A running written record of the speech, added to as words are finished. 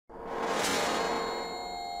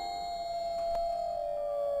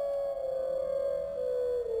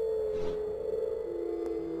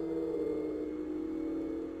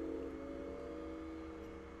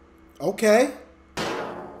Okay.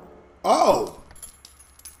 Oh.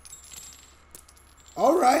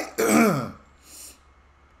 All right.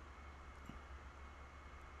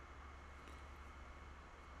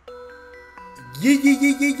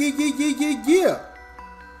 Yeah.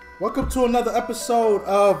 Welcome to another episode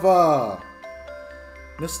of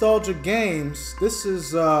Nostalgik Games. This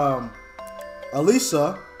is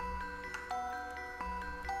Alisa.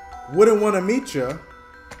 Wouldn't want to meet you.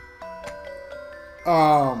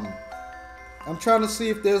 I'm trying to see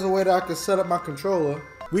if there's a way that I can set up my controller.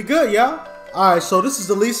 We good, y'all? Alright, so this is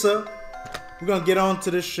Alisa. We're gonna get on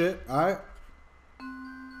to this shit, alright?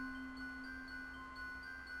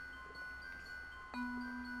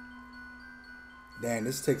 Damn,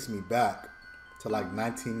 this takes me back to like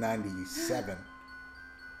 1997.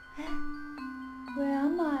 Where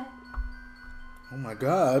am I? Oh my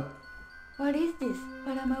god. What is this?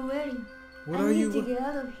 What am I wearing? What I are need you? to get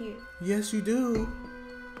out of here. Yes, you do.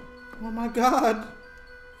 Oh my god.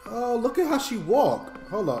 Oh, look at how she walk.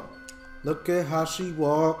 Hold up. Look at how she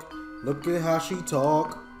walk. Look at how she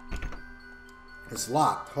talk. It's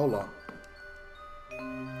locked. Hold up.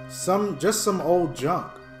 Just some old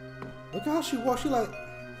junk. Look at how she walks. She like,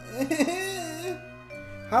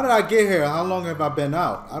 how did I get here? How long have I been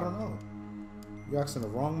out? I don't know. You asking the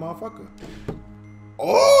wrong motherfucker.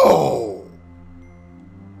 Oh!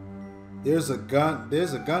 There's a gun.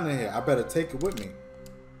 There's a gun in here. I better take it with me.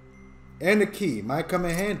 And the key might come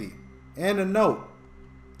in handy. And a note.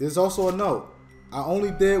 There's also a note. I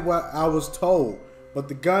only did what I was told, but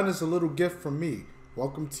the gun is a little gift from me.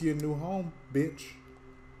 Welcome to your new home, bitch.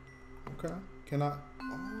 Okay. Can I?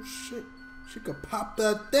 Oh shit. She could pop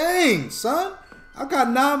that thing, son. I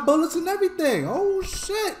got 9 bullets and everything. Oh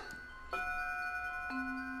shit.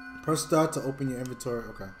 Press start to open your inventory.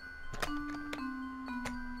 Okay.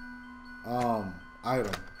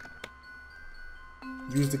 Item.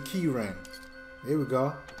 Use the key ring. Here we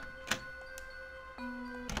go.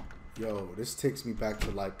 Yo, this takes me back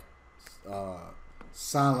to like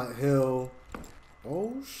Silent Hill.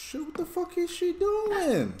 Oh shit, what the fuck is she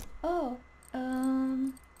doing? Oh,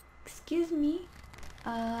 excuse me.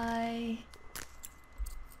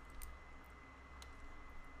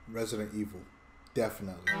 Resident Evil.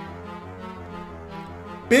 Definitely.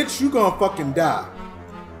 Bitch, you gonna fucking die.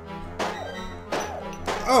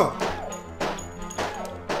 Oh.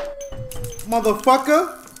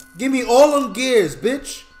 Motherfucker. Give me all them gears,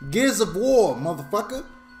 bitch. Gears of war, motherfucker.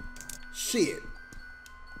 Shit.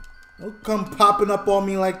 Don't come popping up on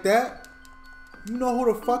me like that. You know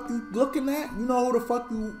who the fuck you looking at? You know who the fuck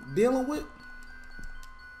you dealing with?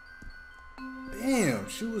 Damn,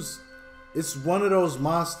 she was... It's one of those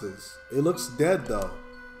monsters. It looks dead though.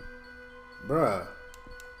 Bruh.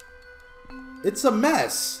 It's a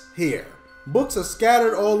mess here. Books are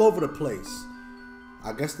scattered all over the place.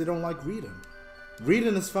 I guess they don't like reading.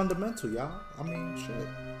 Reading is fundamental, y'all. I mean, shit.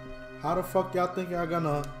 How the fuck y'all think y'all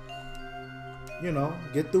gonna, you know,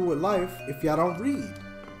 get through with life if y'all don't read?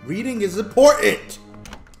 Reading is important.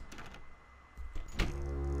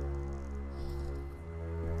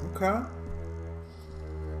 Okay.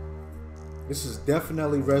 This is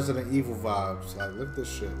definitely Resident Evil vibes. Like, look at this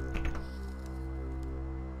shit.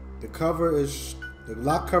 The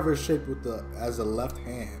lock cover is shaped with as a left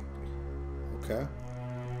hand. Okay.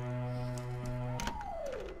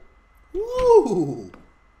 Woo!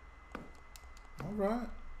 Alright.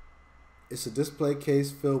 It's a display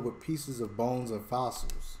case filled with pieces of bones and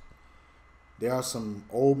fossils. There are some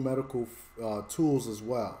old medical tools as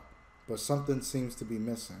well, but something seems to be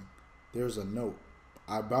missing. There's a note.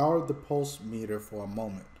 I borrowed the pulse meter for a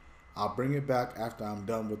moment. I'll bring it back after I'm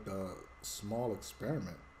done with the small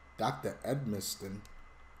experiment. Dr. Edmiston.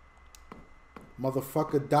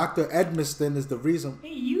 Motherfucker, Dr. Edmiston is the reason.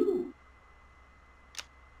 Hey, you!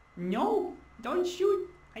 No, don't shoot.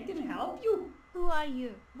 I didn't help you. Who are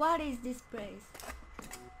you? What is this place?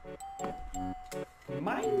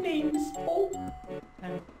 My name is Pope,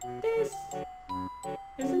 and this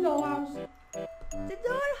is the dollhouse. The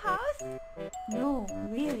dollhouse? No,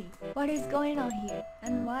 really. What is going on here?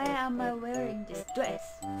 And why am I wearing this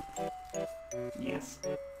dress? Yes.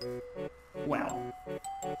 Well,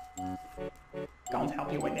 can't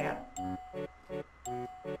help you with that.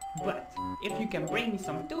 But if you can bring me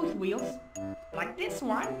some tooth wheels, like this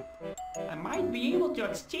one, I might be able to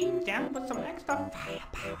exchange them for some extra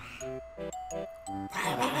firepower.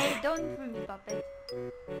 Okay, don't worry, puppet.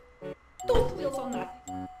 Tooth wheels or not.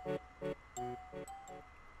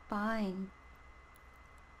 Fine.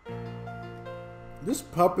 This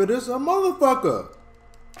puppet is a motherfucker.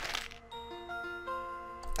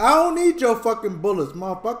 I don't need your fucking bullets,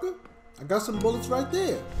 motherfucker. I got some bullets right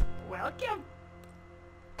there. Welcome.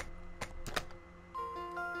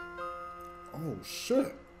 Oh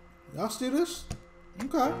shit. Y'all see this?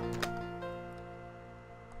 Okay.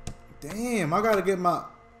 Damn, I gotta get my...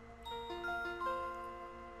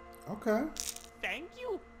 Okay. Thank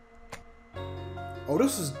you. Oh,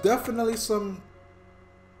 this is definitely some...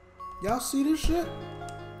 Y'all see this shit?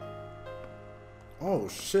 Oh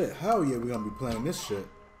shit, hell yeah, we gonna be playing this shit.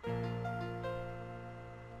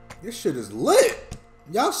 This shit is lit.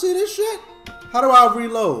 Y'all see this shit? How do I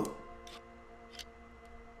reload?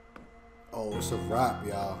 Oh, it's a wrap,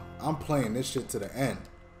 y'all. I'm playing this shit to the end.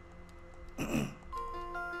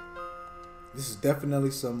 This is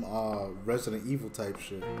definitely some Resident Evil type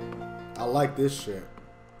shit. I like this shit.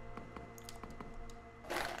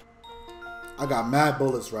 I got mad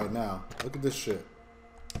bullets right now. Look at this shit.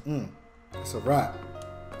 It's a wrap.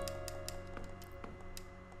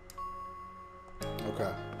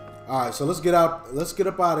 Okay. Alright, so let's get out. Let's get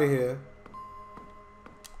up out of here.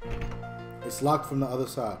 It's locked from the other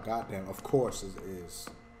side. Goddamn, of course it is.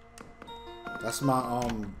 That's my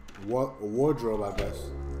wardrobe, I guess.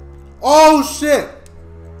 Oh shit!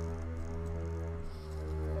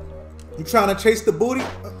 You trying to chase the booty?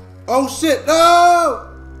 Oh shit! No!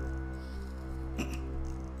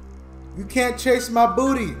 You can't chase my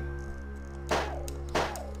booty.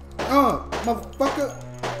 Motherfucker.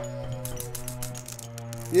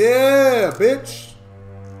 Yeah, bitch.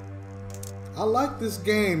 I like this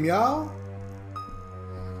game, y'all.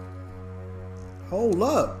 Hold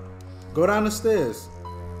up. Go down the stairs.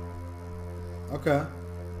 Okay.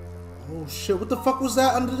 Oh shit, what the fuck was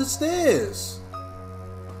that under the stairs?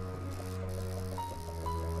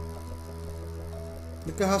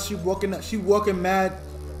 Look at how she walking. She walking mad.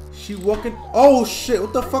 She walking. Oh shit,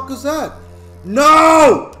 what the fuck is that?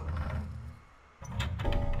 No!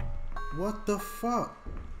 What the fuck?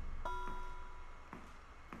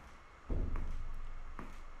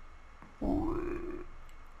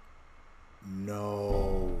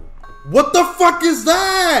 No. What the fuck is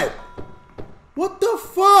that? What the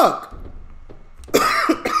fuck?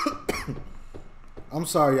 I'm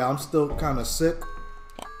sorry, y'all. I'm still kind of sick.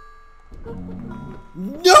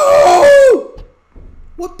 No!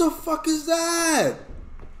 What the fuck is that?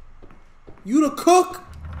 You the cook?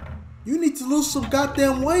 You need to lose some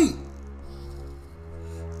goddamn weight.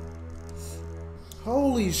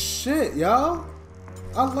 Holy shit, y'all.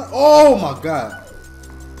 Oh my god.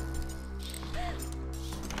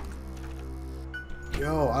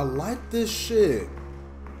 Yo, I like this shit.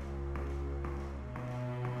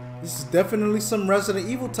 This is definitely some Resident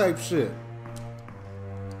Evil type shit.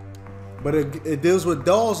 But it deals with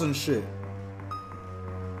dolls and shit.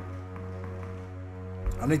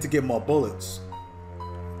 I need to get more bullets.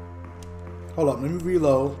 Hold up, let me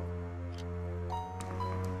reload.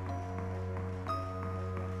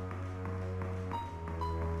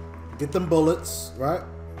 Get them bullets, right?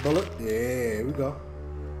 Bullet. Yeah, here we go.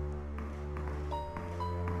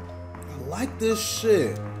 I like this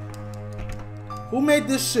shit. Who made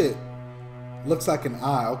this shit? Looks like an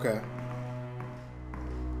eye, okay.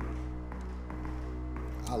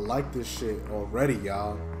 I like this shit already,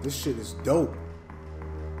 y'all. This shit is dope.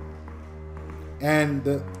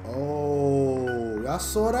 And oh, y'all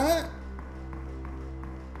saw that?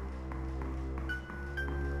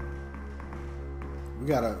 We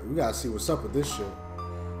gotta see what's up with this shit.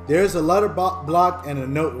 There's a letter block and a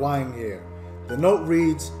note lying here. The note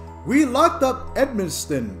reads, "We locked up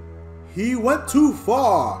Edmiston. He went too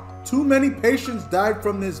far. Too many patients died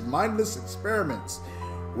from his mindless experiments.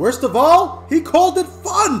 Worst of all, he called it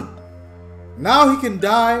fun. Now he can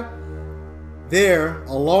die there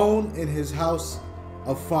alone in his house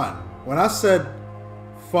of fun." When I said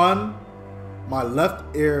fun, my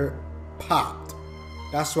left ear popped.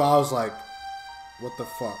 That's why I was like, what the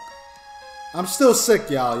fuck? I'm still sick,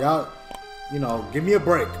 y'all. Y'all, you know, give me a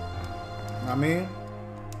break. You know what I mean?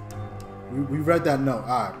 We read that note.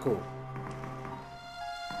 Alright, cool.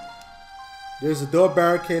 There's a door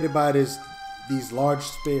barricaded by these large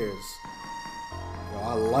spears. Yo,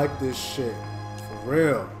 I like this shit. For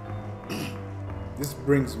real. This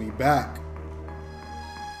brings me back.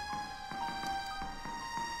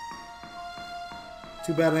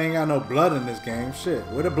 Too bad I ain't got no blood in this game. Shit,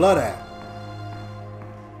 where the blood at?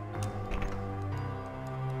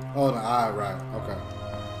 Oh, the eye, right. Okay.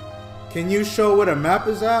 Can you show where the map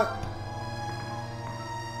is at?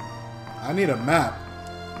 I need a map.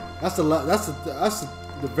 That's the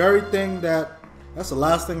very thing that's the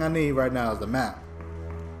last thing I need right now is the map.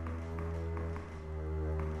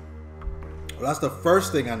 Well, that's the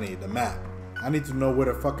first thing I need, the map. I need to know where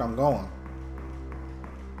the fuck I'm going.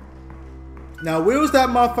 Now, where was that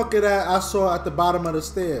motherfucker that I saw at the bottom of the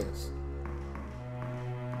stairs?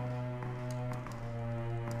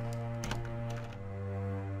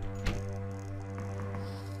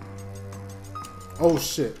 Oh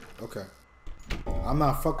shit. Okay. I'm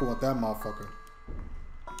not fucking with that motherfucker.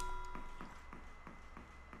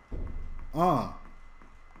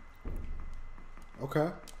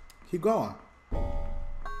 Okay. Keep going.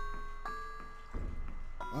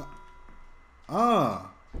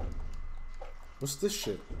 What's this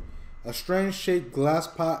shit? A strange shaped glass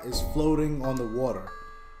pot is floating on the water.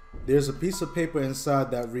 There's a piece of paper inside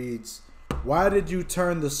that reads, "Why did you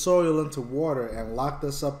turn the soil into water and locked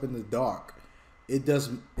us up in the dark? It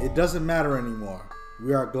doesn't matter anymore.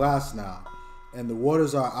 We are glass now, and the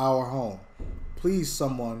waters are our home. Please,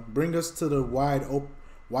 someone, bring us to the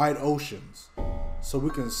wide oceans so we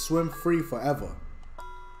can swim free forever."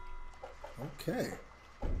 Okay.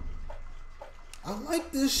 I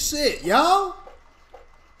like this shit, y'all.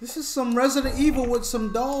 This is some Resident Evil with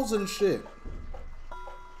some dolls and shit.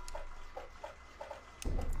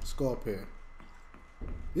 Let's go up here.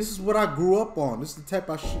 This is what I grew up on. This is the type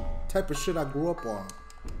of shit I grew up on.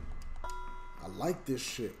 I like this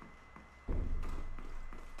shit.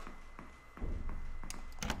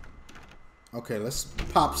 Okay, let's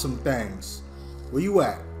pop some things. Where you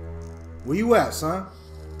at? Where you at, son?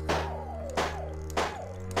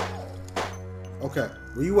 Okay,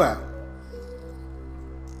 where you at?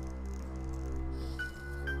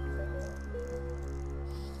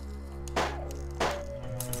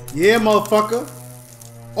 Yeah, motherfucker.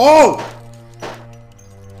 Oh!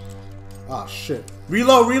 Ah, shit.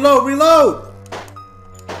 Reload, reload, reload!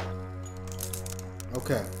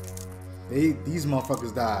 Okay. These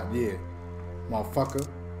motherfuckers died, yeah. Motherfucker.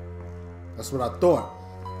 That's what I thought.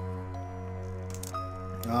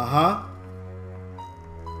 Uh-huh.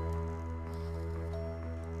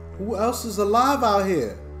 Who else is alive out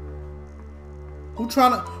here? Who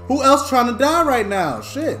else trying to die right now?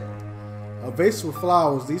 Shit. A vase with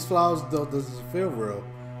flowers. These flowers doesn't feel real.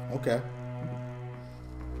 Okay.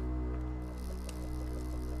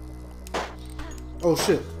 Oh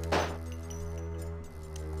shit.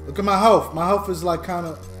 Look at my health. My health is like kind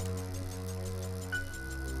of...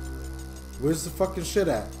 Where's the fucking shit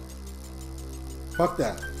at? Fuck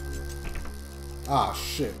that. Ah,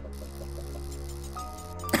 shit.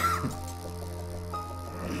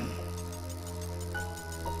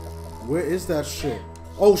 Where is that shit?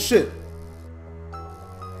 Oh, shit.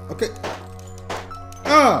 Okay.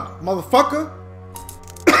 Motherfucker.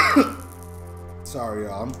 Sorry,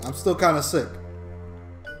 y'all. I'm still kind of sick.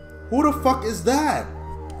 Who the fuck is that?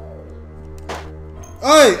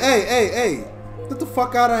 Hey, hey, hey, hey. Get the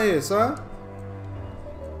fuck out of here, son.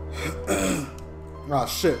 Ah,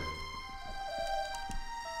 shit.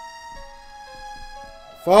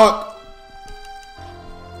 Fuck.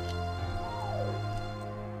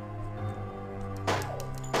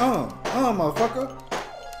 Motherfucker.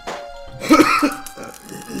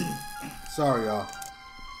 Sorry, y'all.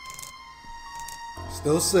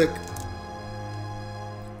 Still sick.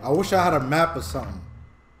 I wish I had a map or something.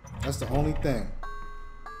 That's the only thing.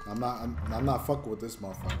 I'm not fucking with this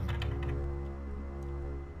motherfucker.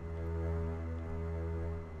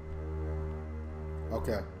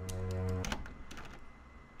 Okay.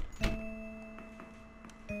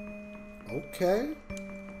 Okay.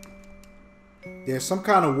 There's some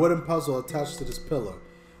kind of wooden puzzle attached to this pillar.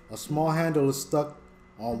 A small handle is stuck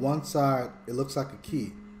on one side. It looks like a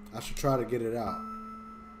key. I should try to get it out.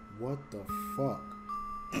 What the fuck?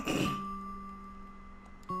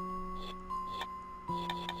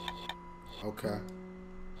 Okay.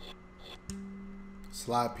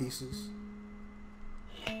 Slide pieces.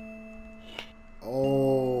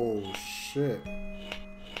 Oh, shit.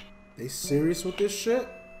 They serious with this shit?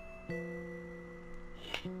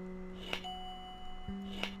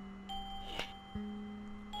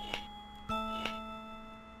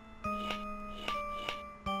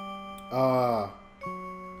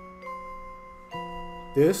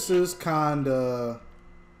 This is kinda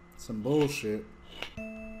some bullshit.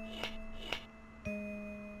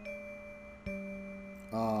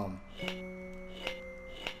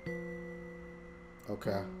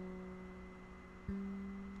 Okay.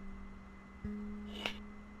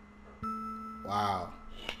 Wow.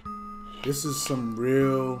 This is some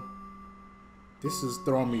real... This is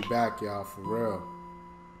throwing me back, y'all, for real.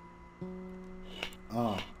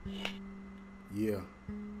 Yeah.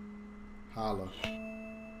 Holla.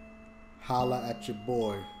 Holla at your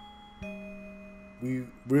boy. We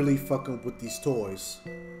really fucking with these toys.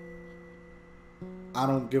 I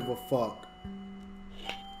don't give a fuck.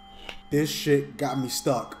 This shit got me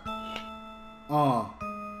stuck.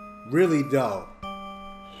 Really though.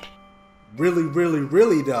 Really, really,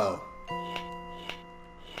 really though.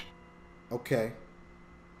 Okay.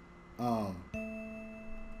 I'm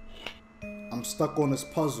stuck on this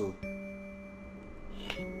puzzle.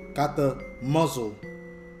 Got the muzzle.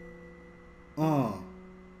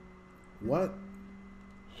 What?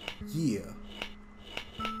 Yeah.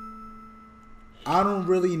 I don't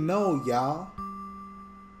really know, y'all.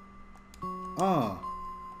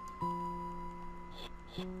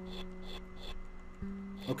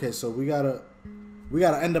 Okay, so we gotta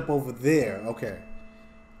end up over there. Okay.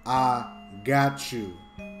 I got you.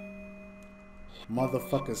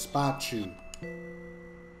 Motherfucking spot you.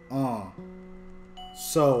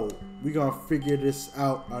 So we gonna figure this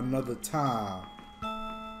out another time.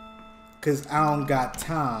 Cause I don't got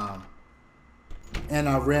time. And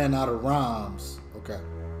I ran out of rhymes. Okay.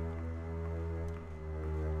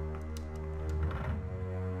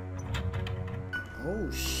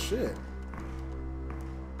 Oh shit.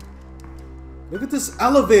 Look at this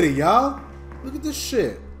elevator, y'all. Look at this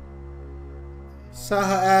shit. Sat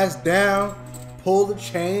her ass down. Pull the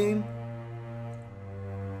chain.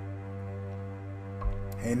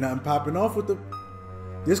 Ain't nothing popping off with the...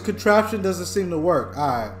 This contraption doesn't seem to work.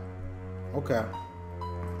 Alright. Okay.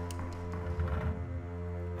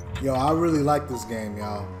 Yo, I really like this game,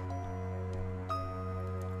 y'all.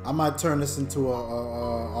 I might turn this into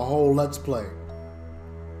a whole Let's Play.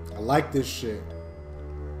 I like this shit.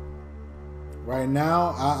 Right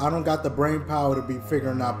now, I don't got the brain power to be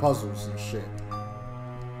figuring out puzzles and shit.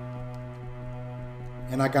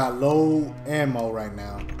 And I got low ammo right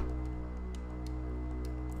now.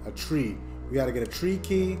 A tree. We gotta get a tree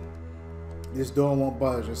key. This door won't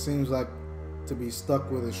budge. It seems like to be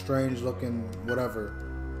stuck with a strange looking whatever.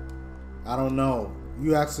 I don't know.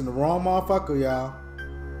 You asking the wrong motherfucker, y'all.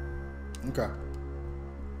 Okay.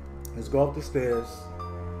 Let's go up the stairs.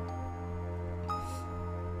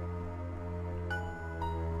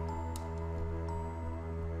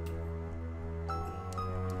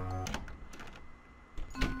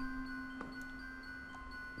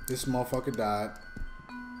 This motherfucker died.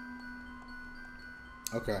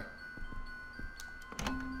 Okay.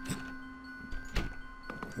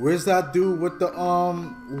 Where's that dude with the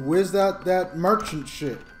where's that merchant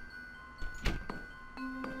shit?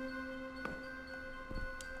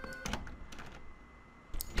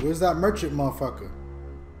 Where's that merchant motherfucker?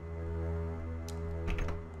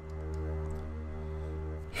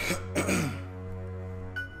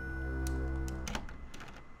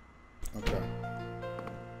 Okay.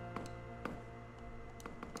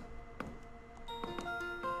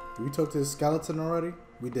 Did we talk to the skeleton already?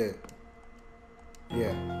 We did.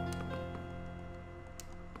 Yeah.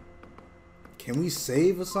 Can we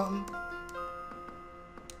save or something?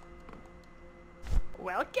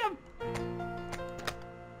 Welcome.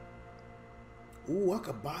 Ooh, I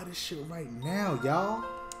could buy this shit right now, y'all.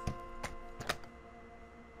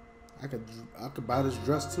 I could buy this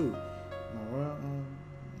dress too.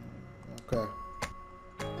 Okay.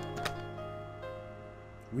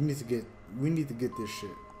 We need to get this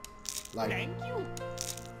shit. Like, Thank you.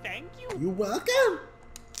 Thank you. You're welcome.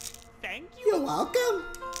 Thank you. You're welcome.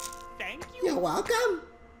 Thank you. You're welcome.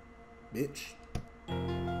 Bitch.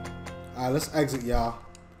 Alright, let's exit, y'all.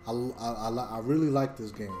 I really like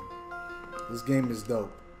this game. This game is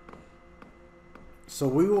dope. So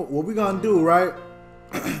what we gonna do, right?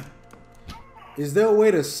 Is there a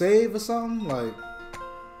way to save or something? Like,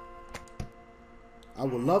 I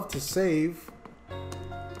would love to save.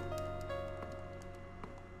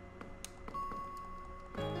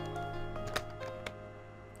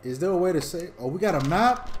 Is there a way to save? Oh, we got a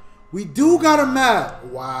map? We do got a map!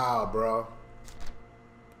 Wow, bro.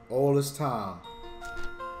 All this time.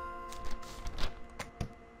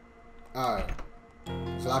 Alright.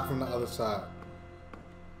 It's locked from the other side.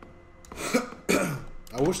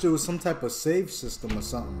 I wish there was some type of save system or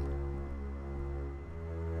something.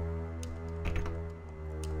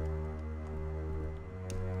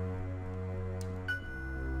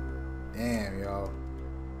 Damn, y'all.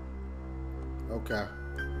 Okay.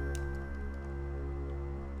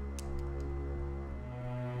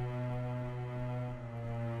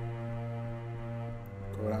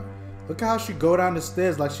 Go down. Look at how she go down the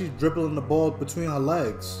stairs like she's dribbling the ball between her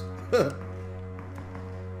legs.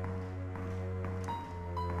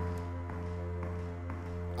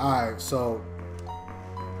 Alright, so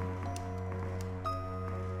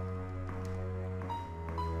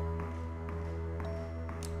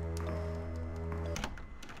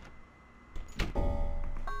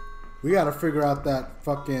we gotta figure out that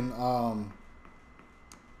fucking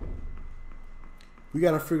we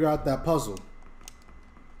gotta figure out that puzzle.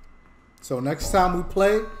 So next time we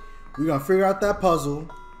play, we're gonna figure out that puzzle.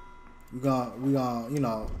 We're gonna, you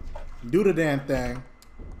know, do the damn thing.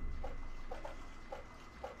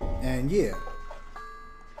 And yeah.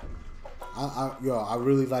 I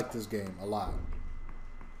really like this game a lot.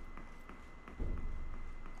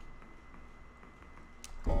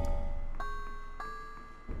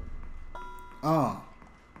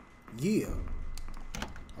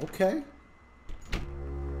 Okay.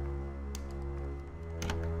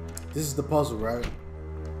 This is the puzzle, right?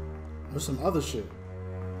 There's some other shit.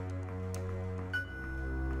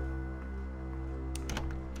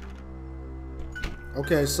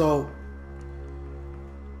 Okay, so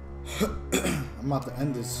I'm about to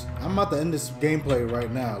end this. I'm about to end this gameplay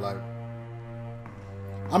right now. Like,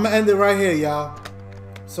 I'm gonna end it right here, y'all.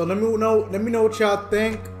 So let me know what y'all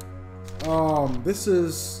think. This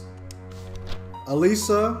is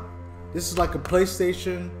Alisa. This is like a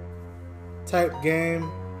PlayStation type game,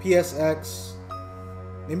 PSX.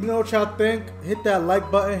 Let me know what y'all think. Hit that like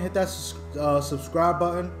button, hit that subscribe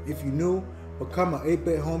button. If you new, become an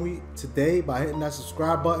 8-bit homie today by hitting that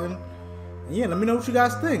subscribe button. And yeah, let me know what you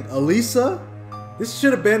guys think. Alisa, this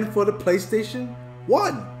should have been for the PlayStation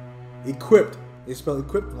 1. Equipped. They spelled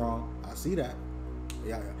equipped wrong. I see that.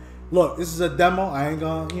 Yeah. Look, this is a demo. I ain't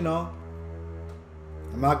gonna, you know,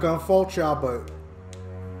 I'm not gonna fault y'all, but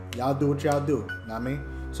y'all do what y'all do. You know what I mean?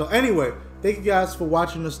 So anyway, thank you guys for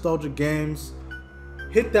watching Nostalgik Games.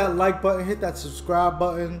 Hit that like button, hit that subscribe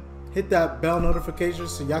button, hit that bell notification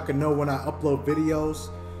so y'all can know when I upload videos.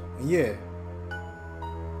 And yeah,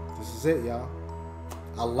 this is it, y'all.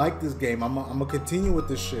 I like this game. I'm gonna continue with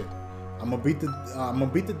this shit. I'm gonna beat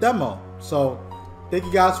the demo. So thank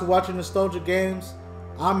you guys for watching Nostalgik Games.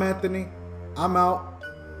 I'm Anthony. I'm out.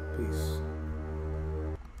 Peace.